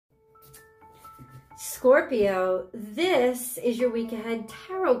Scorpio, this is your week ahead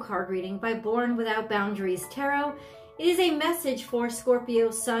tarot card reading by Born Without Boundaries Tarot. It is a message for Scorpio,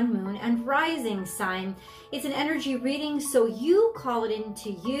 Sun, Moon, and Rising sign. It's an energy reading, so you call it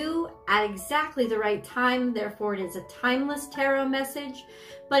into you at exactly the right time. Therefore, it is a timeless tarot message,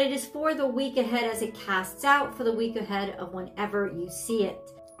 but it is for the week ahead as it casts out for the week ahead of whenever you see it.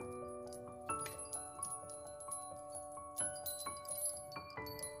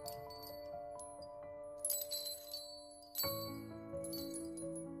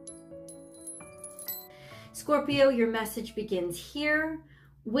 Scorpio, your message begins here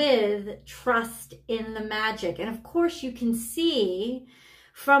with trust in the magic. And of course, you can see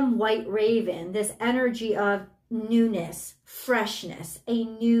from White Raven this energy of newness, freshness, a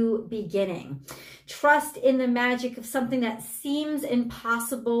new beginning. Trust in the magic of something that seems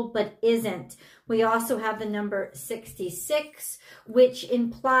impossible but isn't. We also have the number 66, which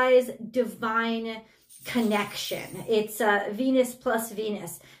implies divine connection. It's Venus plus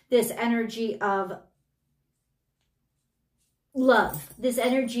Venus, this energy of love, this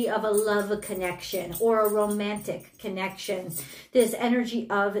energy of a love connection or a romantic connection, this energy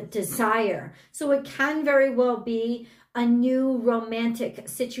of desire. So it can very well be a new romantic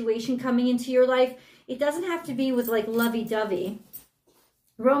situation coming into your life. It doesn't have to be with like lovey-dovey.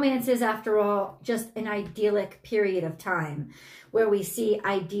 Romance is, after all, just an idyllic period of time where we see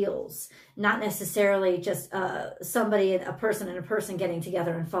ideals, not necessarily just somebody, a person and a person getting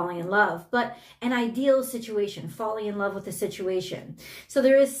together and falling in love, but an ideal situation, falling in love with the situation. So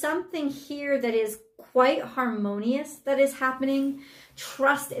there is something here that is quite harmonious that is happening.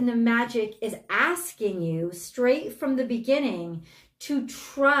 Trust in the magic is asking you straight from the beginning to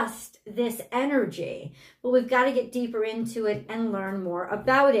trust this energy, but we've got to get deeper into it and learn more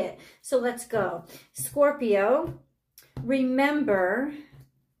about it. So let's go. Scorpio, remember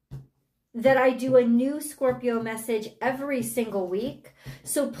that I do a new Scorpio message every single week.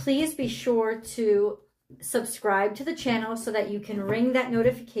 So please be sure to subscribe to the channel so that you can ring that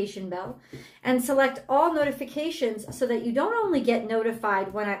notification bell and select all notifications so that you don't only get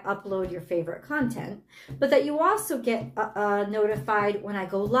notified when I upload your favorite content, but that you also get notified when I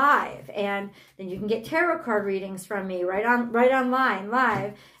go live. And then you can get tarot card readings from me right online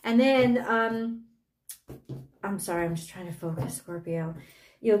live. And then I'm sorry, I'm just trying to focus, Scorpio.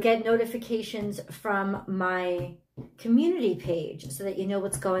 You'll get notifications from my community page so that you know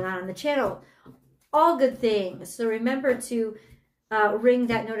what's going on the channel. All good things. So remember to ring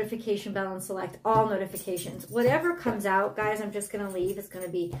that notification bell and select all notifications. Whatever comes out, guys, I'm just going to leave.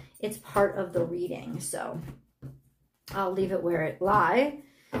 It's part of the reading. So I'll leave it where it lie.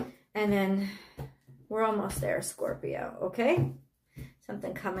 And then we're almost there, Scorpio. Okay?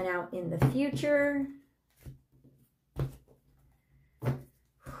 Something coming out in the future.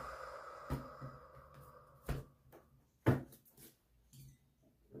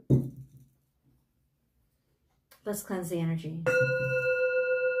 Let's cleanse the energy.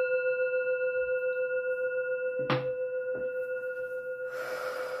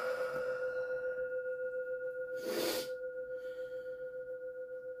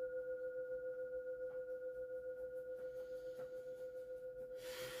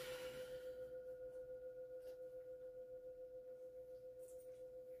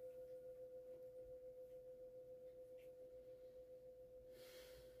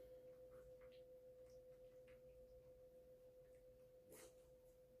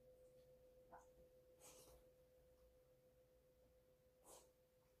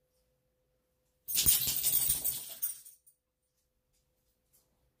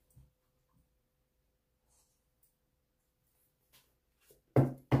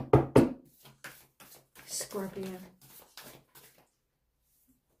 Scorpio.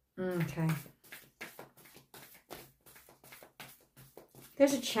 Okay.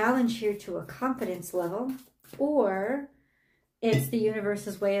 There's a challenge here to a confidence level, or it's the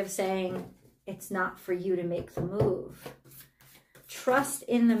universe's way of saying it's not for you to make the move. Trust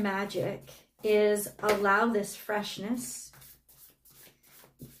in the magic is allow this freshness.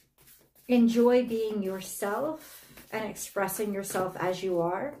 Enjoy being yourself and expressing yourself as you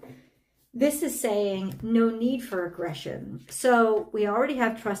are. This is saying no need for aggression. So we already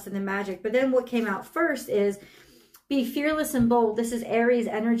have trust in the magic. But then what came out first is be fearless and bold. This is Aries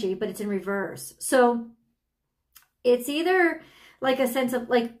energy, but it's in reverse. So it's either like a sense of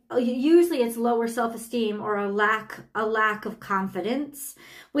like, usually it's lower self-esteem or a lack of confidence,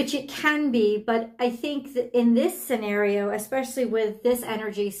 which it can be. But I think that in this scenario, especially with this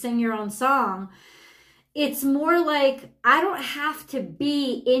energy, sing your own song, it's more like I don't have to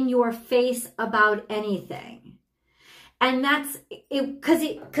be in your face about anything. And that's it,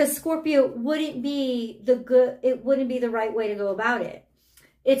 because Scorpio wouldn't be it wouldn't be the right way to go about it.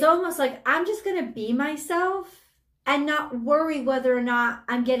 It's almost like I'm just going to be myself and not worry whether or not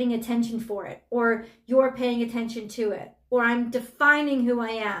I'm getting attention for it, or you're paying attention to it, or I'm defining who I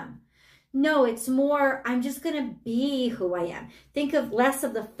am. No, it's more, I'm just going to be who I am. Think of less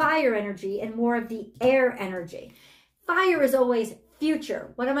of the fire energy and more of the air energy. Fire is always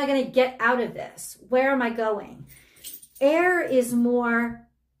future. What am I going to get out of this? Where am I going? Air is more,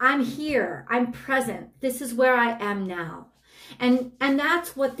 I'm here, I'm present. This is where I am now. And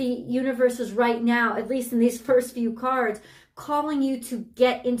that's what the universe is right now, at least in these first few cards, calling you to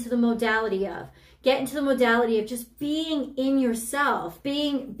get into the modality of. Get into the modality of just being in yourself,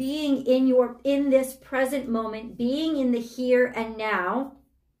 being in this present moment, being in the here and now,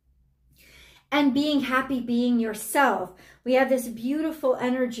 and being happy being yourself. We have this beautiful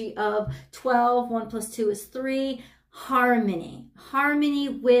energy of 12, 1 plus 2 is 3, harmony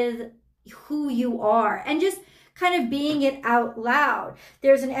with who you are, and just kind of being it out loud.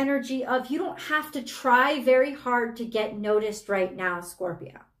 There's an energy of you don't have to try very hard to get noticed right now,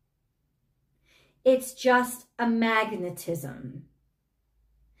 Scorpio. It's just a magnetism.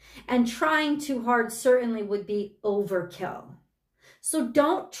 And trying too hard certainly would be overkill. So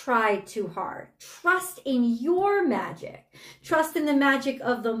don't try too hard. Trust in your magic. Trust in the magic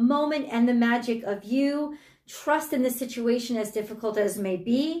of the moment and the magic of you. Trust in the situation, as difficult as it may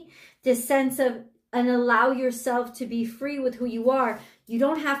be. This sense of, and allow yourself to be free with who you are. You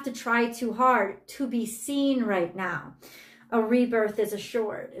don't have to try too hard to be seen right now. A rebirth is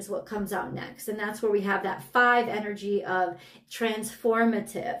assured is what comes out next. And that's where we have that 5 energy of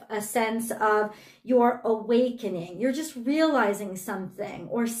transformative, a sense of your awakening. You're just realizing something,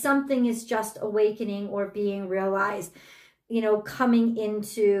 or something is just awakening or being realized, you know, coming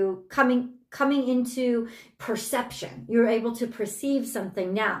into perception. You're able to perceive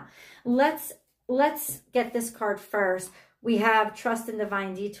something now. Let's get this card first. We have trust in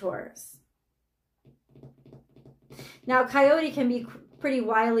divine detours. Now, Coyote can be pretty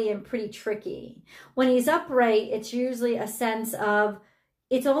wily and pretty tricky. When he's upright, it's usually a sense of,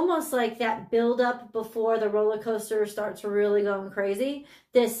 it's almost like that buildup before the roller coaster starts really going crazy.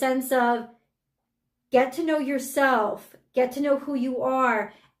 This sense of get to know yourself, get to know who you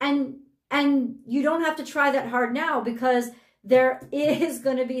are, and you don't have to try that hard now, because there is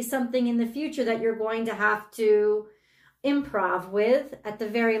going to be something in the future that you're going to have to improv with, at the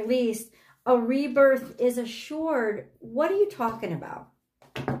very least. A rebirth is assured. What are you talking about?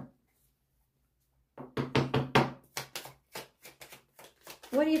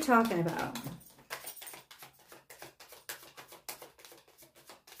 What are you talking about?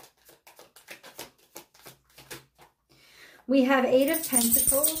 We have 8 of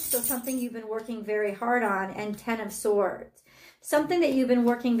Pentacles, so something you've been working very hard on, and 10 of Swords. Something that you've been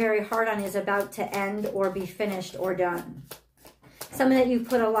working very hard on is about to end or be finished or done. Something that you've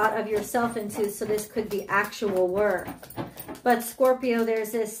put a lot of yourself into, so this could be actual work. But Scorpio,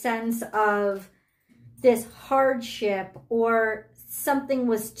 there's this sense of this hardship, or something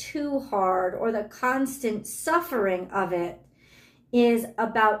was too hard, or the constant suffering of it is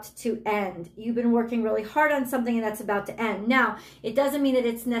about to end. You've been working really hard on something and that's about to end. Now, it doesn't mean that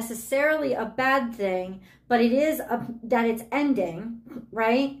it's necessarily a bad thing, but it is that it's ending,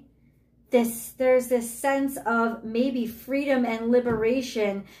 right? There's this sense of maybe freedom and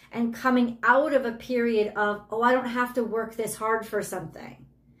liberation, and coming out of a period of, oh, I don't have to work this hard for something.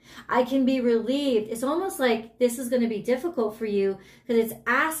 I can be relieved. It's almost like this is going to be difficult for you, because it's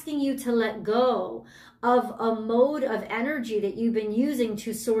asking you to let go of a mode of energy that you've been using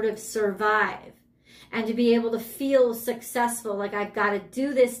to sort of survive, and to be able to feel successful, like I've got to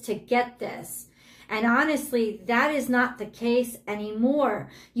do this to get this. And honestly, that is not the case anymore.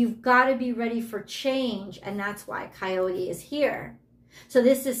 You've got to be ready for change, and that's why Coyote is here. So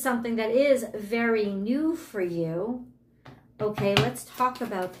this is something that is very new for you. Okay, let's talk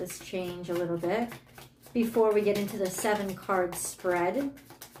about this change a little bit before we get into the 7-card spread.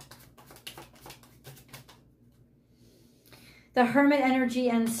 The Hermit energy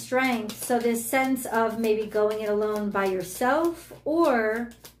and strength. So this sense of maybe going it alone by yourself,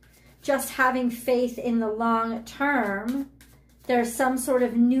 or just having faith in the long term. There's some sort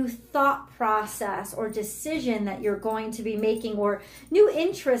of new thought process or decision that you're going to be making, or new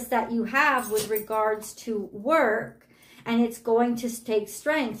interest that you have with regards to work. And it's going to take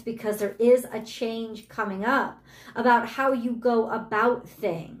strength, because there is a change coming up about how you go about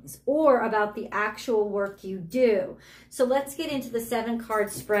things, or about the actual work you do. So let's get into the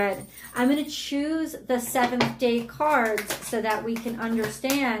 7-card spread. I'm going to choose the 7th day cards so that we can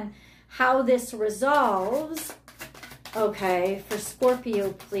understand how this resolves Okay, for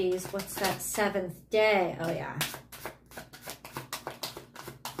Scorpio, please. What's that 7th day? Oh, yeah.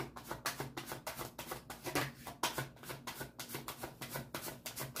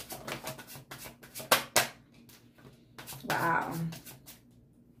 Wow.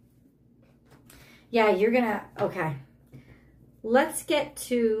 Yeah, you're gonna, okay. Let's get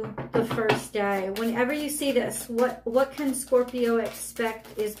to the first day. Whenever you see this, what can Scorpio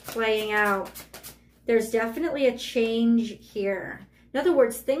expect is playing out? There's definitely a change here. In other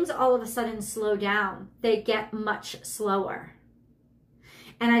words, things all of a sudden slow down. They get much slower.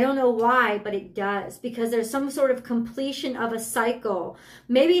 And I don't know why, but it does, because there's some sort of completion of a cycle.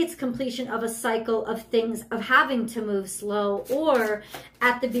 Maybe it's completion of a cycle of things, of having to move slow, or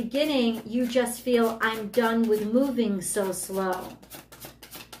at the beginning, you just feel, I'm done with moving so slow.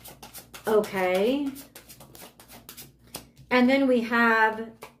 Okay. And then we have,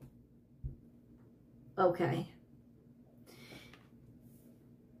 okay.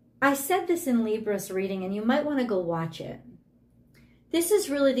 I said this in Libra's reading, and you might want to go watch it. This is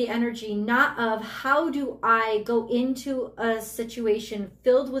really the energy not of how do I go into a situation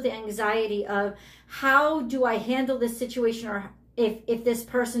filled with anxiety of how do I handle this situation, or if this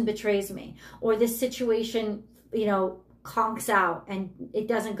person betrays me, or this situation, you know, conks out and it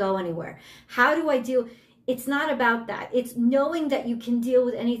doesn't go anywhere. How do I deal? It's not about that. It's knowing that you can deal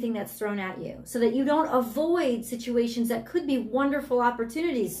with anything that's thrown at you so that you don't avoid situations that could be wonderful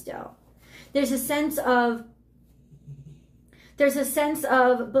opportunities still. There's a sense of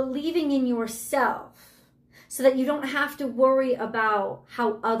believing in yourself so that you don't have to worry about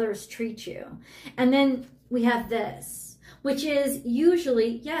how others treat you. And then we have this, which is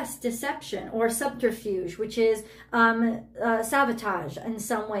usually, yes, deception or subterfuge, which is sabotage in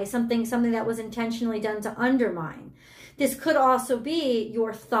some way, something that was intentionally done to undermine. This could also be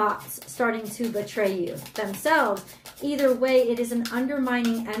your thoughts starting to betray you themselves. Either way, it is an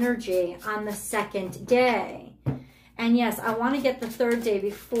undermining energy on the 2nd day. And yes, I want to get the 3rd day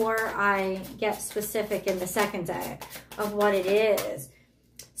before I get specific in the 2nd day of what it is.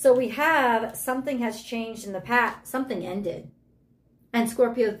 So we have something has changed in the past. Something ended. And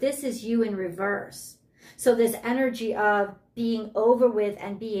Scorpio, this is you in reverse. So this energy of being over with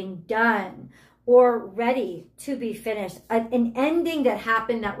and being done or ready to be finished. An ending that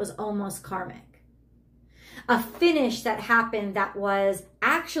happened that was almost karmic. A finish that happened that was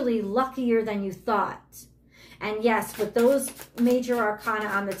actually luckier than you thought. And yes, with those major arcana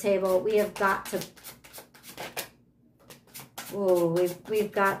on the table, we have got to,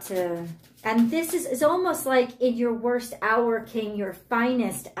 we've got to, and this is almost like in your worst hour, King, your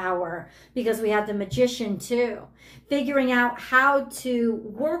finest hour, because we have the Magician too. Figuring out how to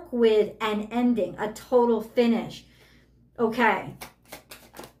work with an ending, a total finish. Okay.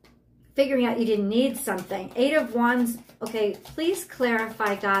 Figuring out you didn't need something. 8 of Wands. Okay, please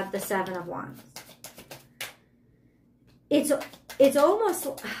clarify, God, the 7 of Wands. It's almost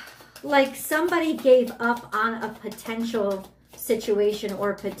like somebody gave up on a potential situation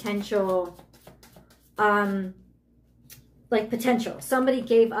or potential, Somebody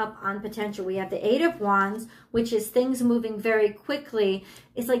gave up on potential. We have the 8 of Wands, which is things moving very quickly.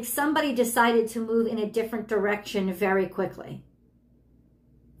 It's like somebody decided to move in a different direction very quickly.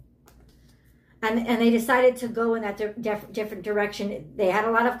 And they decided to go in that different direction. They had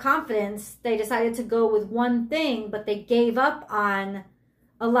a lot of confidence. They decided to go with one thing, but they gave up on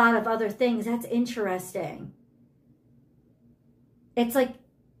a lot of other things. That's interesting. It's like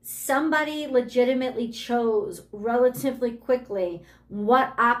somebody legitimately chose relatively quickly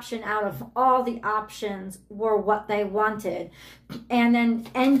what option out of all the options were what they wanted, and then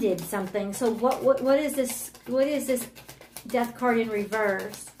ended something. So what is this? What is this Death card in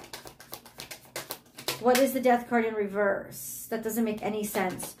reverse? What is the Death card in reverse? That doesn't make any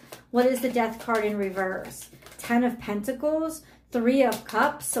sense. What is the Death card in reverse? 10 of Pentacles, 3 of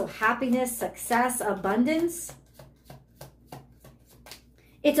Cups, so happiness, success, abundance.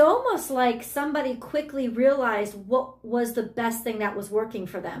 It's almost like somebody quickly realized what was the best thing that was working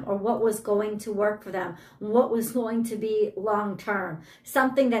for them, or what was going to work for them, what was going to be long-term.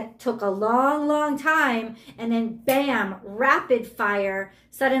 Something that took a long, long time, and then bam, rapid fire,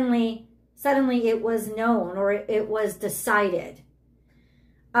 suddenly it was known, or it was decided.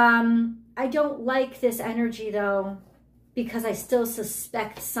 I don't like this energy though, because I still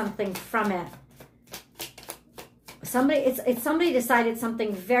suspect something from it. Somebody decided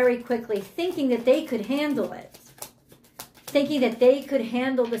something very quickly, thinking that they could handle it. Thinking that they could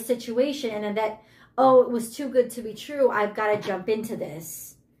handle the situation, and that, oh, it was too good to be true. I've got to jump into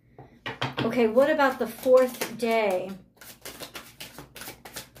this. Okay, what about the 4th day?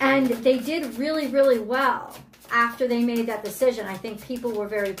 And they did really, really well. after they made that decision. I think people were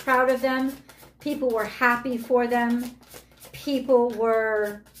very proud of them. People were happy for them. People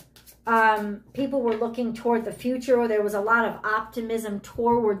were looking toward the future, or there was a lot of optimism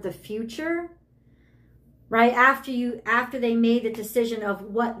toward the future, right? After they made the decision of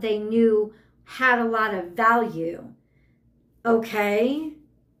what they knew had a lot of value. Okay.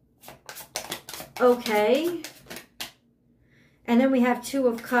 Okay. And then we have Two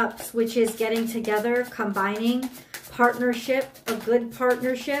of Cups, which is getting together, combining, partnership, a good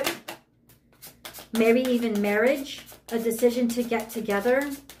partnership, maybe even marriage, a decision to get together,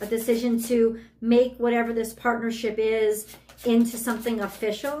 a decision to make whatever this partnership is into something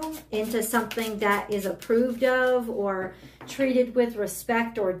official, into something that is approved of or treated with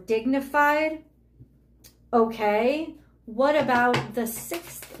respect or dignified. Okay, what about the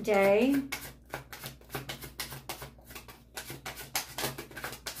 6th day?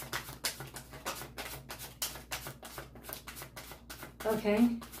 Okay,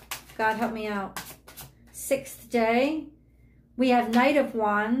 God help me out. 6th day, we have Knight of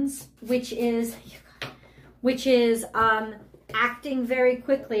Wands, which is acting very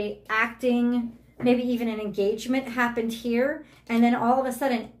quickly, maybe even an engagement happened here, and then all of a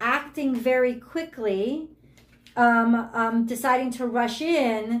sudden acting very quickly, deciding to rush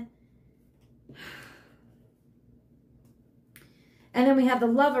in. And then we have the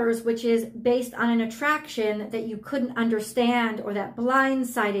Lovers, which is based on an attraction that you couldn't understand or that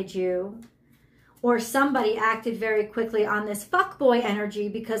blindsided you. Or somebody acted very quickly on this fuckboy energy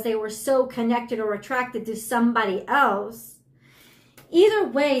because they were so connected or attracted to somebody else. Either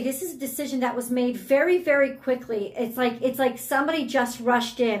way, this is a decision that was made very, very quickly. It's like somebody just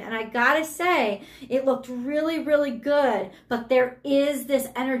rushed in. And I gotta say, it looked really, really good. But there is this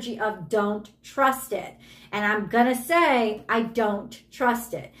energy of don't trust it. And I'm gonna say, I don't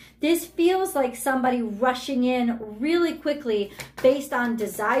trust it. This feels like somebody rushing in really quickly based on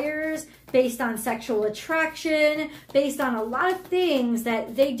desires, based on sexual attraction, based on a lot of things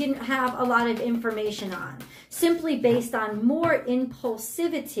that they didn't have a lot of information on. Simply based on more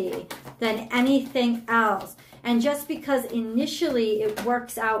impulsivity than anything else. And just because initially it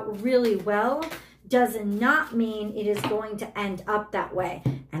works out really well, does not mean it is going to end up that way.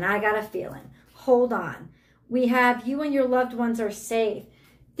 And I got a feeling. Hold on. We have you and your loved ones are safe.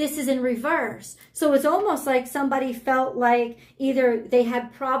 This is in reverse. So it's almost like somebody felt like either they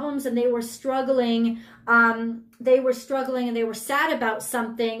had problems and they were struggling and they were sad about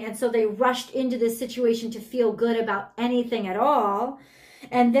something. And so they rushed into this situation to feel good about anything at all.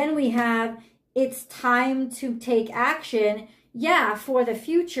 And then we have, it's time to take action. Yeah, for the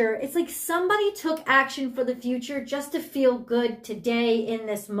future. It's like somebody took action for the future just to feel good today in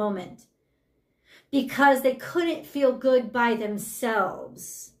this moment, because they couldn't feel good by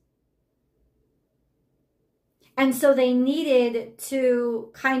themselves. And so they needed to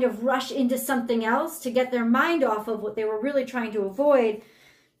kind of rush into something else to get their mind off of what they were really trying to avoid.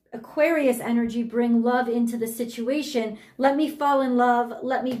 Aquarius energy, bring love into the situation. Let me fall in love.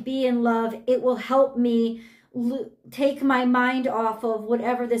 Let me be in love. It will help me take my mind off of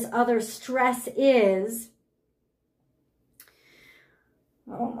whatever this other stress is.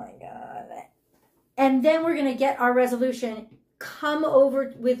 Oh my God. And then we're going to get our resolution. Come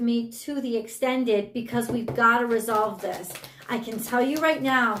over with me to the extended because we've got to resolve this. I can tell you right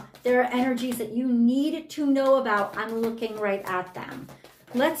now, there are energies that you need to know about. I'm looking right at them.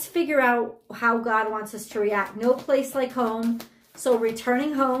 Let's figure out how God wants us to react. No place like home. So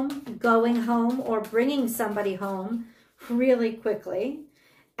returning home, going home, or bringing somebody home really quickly.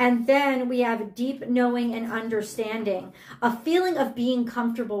 And then we have deep knowing and understanding, a feeling of being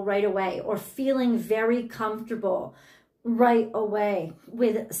comfortable right away or feeling very comfortable right away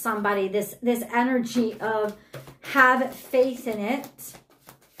with somebody. This energy of have faith in it.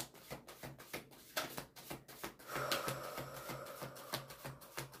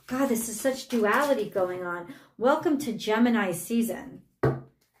 God, this is such duality going on. Welcome to Gemini season.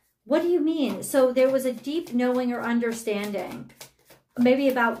 What do you mean? So there was a deep knowing or understanding. Maybe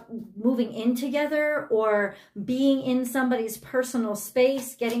about moving in together or being in somebody's personal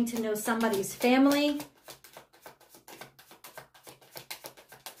space, getting to know somebody's family.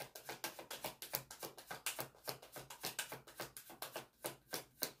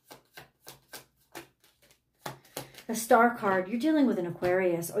 A star card, you're dealing with an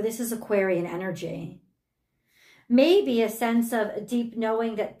Aquarius, or this is Aquarian energy. Maybe a sense of a deep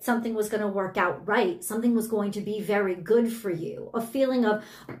knowing that something was going to work out right. Something was going to be very good for you. A feeling of,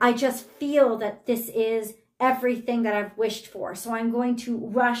 I just feel that this is everything that I've wished for. So I'm going to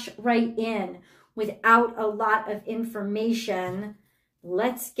rush right in without a lot of information.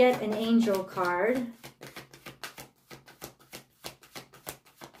 Let's get an angel card.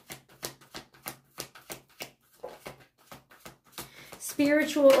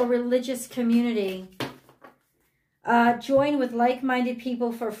 spiritual or religious community. Join with like-minded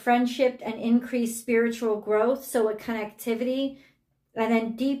people for friendship and increased spiritual growth. So a connectivity. And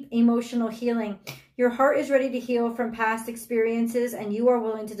then deep emotional healing. Your heart is ready to heal from past experiences, and you are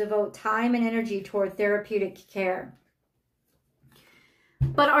willing to devote time and energy toward therapeutic care.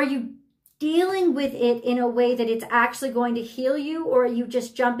 But are you dealing with it in a way that it's actually going to heal you, or are you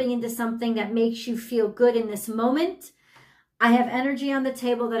just jumping into something that makes you feel good in this moment? I have energy on the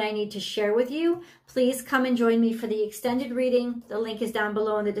table that I need to share with you. Please come and join me for the extended reading. The link is down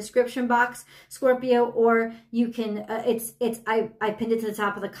below in the description box, Scorpio, or you can, I pinned it to the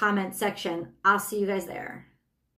top of the comment section. I'll see you guys there.